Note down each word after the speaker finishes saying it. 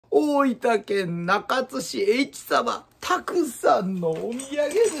大分県中津市H様たくさんのお土産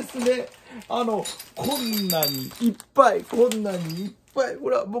ですね。こんなにいっぱい、こんなにいっぱい。ほ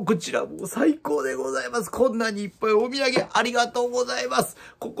ら、もうこちらもう最高でございます。こんなにいっぱいお土産ありがとうございます。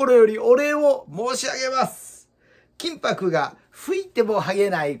心よりお礼を申し上げます。金箔が吹いても剥げ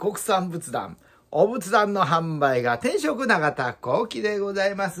ない国産仏壇。お仏壇の販売が天職永田幸喜でござ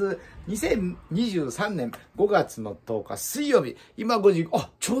います。2023年5月の10日水曜日。今5時、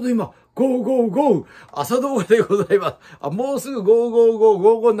ちょうど今、ゴーゴーゴー朝動画でございます。もうすぐゴーゴーゴー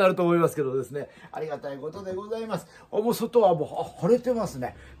ゴーゴーになると思いますけどですね。ありがたいことでございます。もう外はもう晴れてます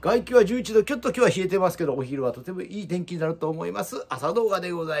ね。外気は11度、ちょっと今日は冷えてますけど、お昼はとてもいい天気になると思います。朝動画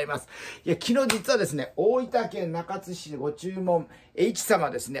でございます。いや、昨日実はですね、大分県中津市でご注文、H 様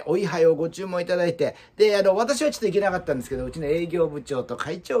ですね、お位牌をご注文いただいて、で、私はちょっと行けなかったんですけど、うちの営業部長と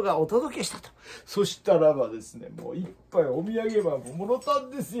会長がお届けしたと。そしたらばですね、もういっぱいお土産はもろたん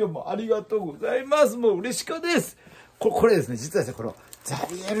ですよ。もうありがとうございます。もう嬉しかです。これですね、実はですね、このザ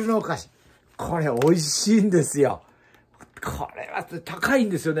ビエルのお菓子。これ美味しいんですよ。これは高いん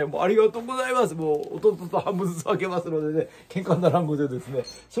ですよね。もうありがとうございます。もう弟と半分ずつ分けますのでね、喧嘩にならんのでですね。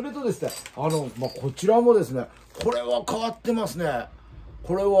それとですね、こちらもですね、これは変わってますね。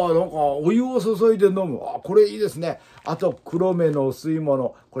これはなんかお湯を注いで飲む。これいいですね。あと、黒目の吸い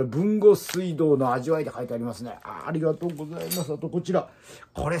物。これ、豊後水道の味わいで書いてありますね。ありがとうございます。あと、こちら。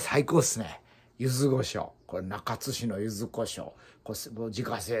これ最高ですね。柚子胡椒。これ、中津市の柚子胡椒。これ、自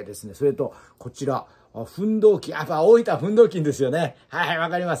家製ですね。それと、こちら。奮闘金。やっぱ大分奮闘金ですよね。はい、わ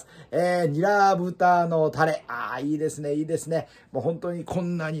かります。にらぶたのタレ。いいですね、いいですね。もう本当にこ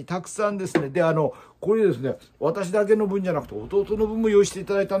んなにたくさんですね。で、これですね、私だけの分じゃなくて弟の分も用意してい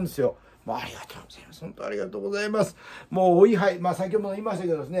ただいたんですよ。もうありがとうございます。本当ありがとうございます。もうお位牌、先ほども言いました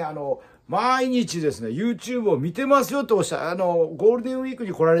けどですね、毎日ですね、YouTube を見てますよとおっしゃ、ゴールデンウィーク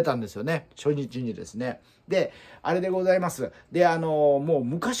に来られたんですよね。初日にですね。で、あれでございます。で、もう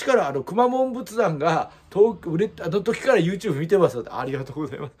昔からくまモン仏壇が売れた時から YouTube 見てますよ。ありがとうご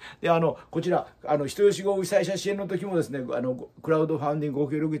ざいます。で、こちら、人吉豪雨被災者支援の時もですね、クラウドファンディングご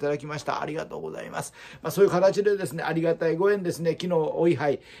協力いただきました。ありがとうございます。そういう形でですね、ありがたいご縁ですね、昨日お位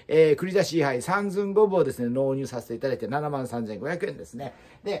牌、繰り出し位牌、三寸五分をですね、納入させていただいて73,500円ですね。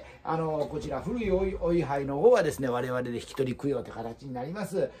で、こちら、古いお位牌の方はですね、我々で引き取り供養って形になりま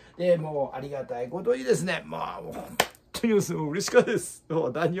す。で、もうありがたいことにですね、もう本当に嬉しかったです。も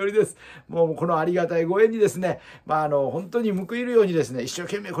う何よりです。もうこのありがたいご縁にですね、本当に報いるようにですね、一生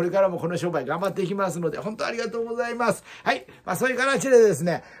懸命これからもこの商売頑張っていきますので、本当ありがとうございます。はい。そういう形でです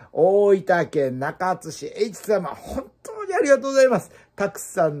ね、大分県中津市H様、本当にありがとうございます。たく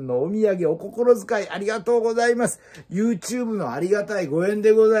さんのお土産、お心遣いありがとうございます。YouTube のありがたいご縁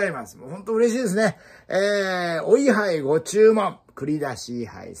でございます。もう本当嬉しいですね。お位牌ご注文。繰り出し位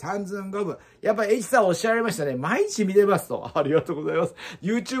牌三寸五分。やっぱり H さんおっしゃられましたね。毎日見てますと。ありがとうございます。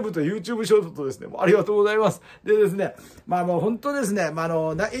YouTube と YouTube ショートとですね、ありがとうございます。でですね、もう本当ですね、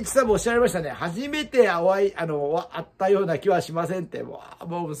H さんもおっしゃられましたね。初めて会ったような気はしませんって。も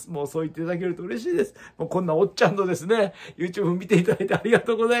うそう言っていただけると嬉しいです。もうこんなおっちゃんのですね、YouTube 見ていただいてありが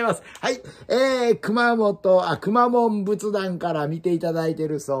とうございます。はい。くまモン仏壇から見ていただいてい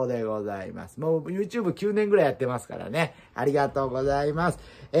るそうでございます。もう YouTube 9年ぐらいやってますからね。ありがとうございます。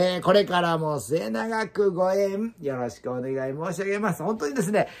これからも末永くご縁よろしくお願い申し上げます。本当にで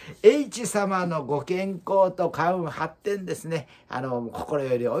すね、H 様のご健康と家運発展ですね、心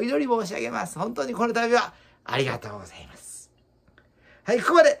よりお祈り申し上げます。本当にこの度はありがとうございます。はい、こ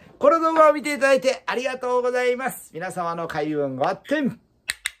こまでこの動画を見ていただいてありがとうございます。皆様の開運ご発展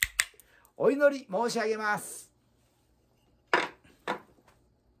お祈り申し上げます。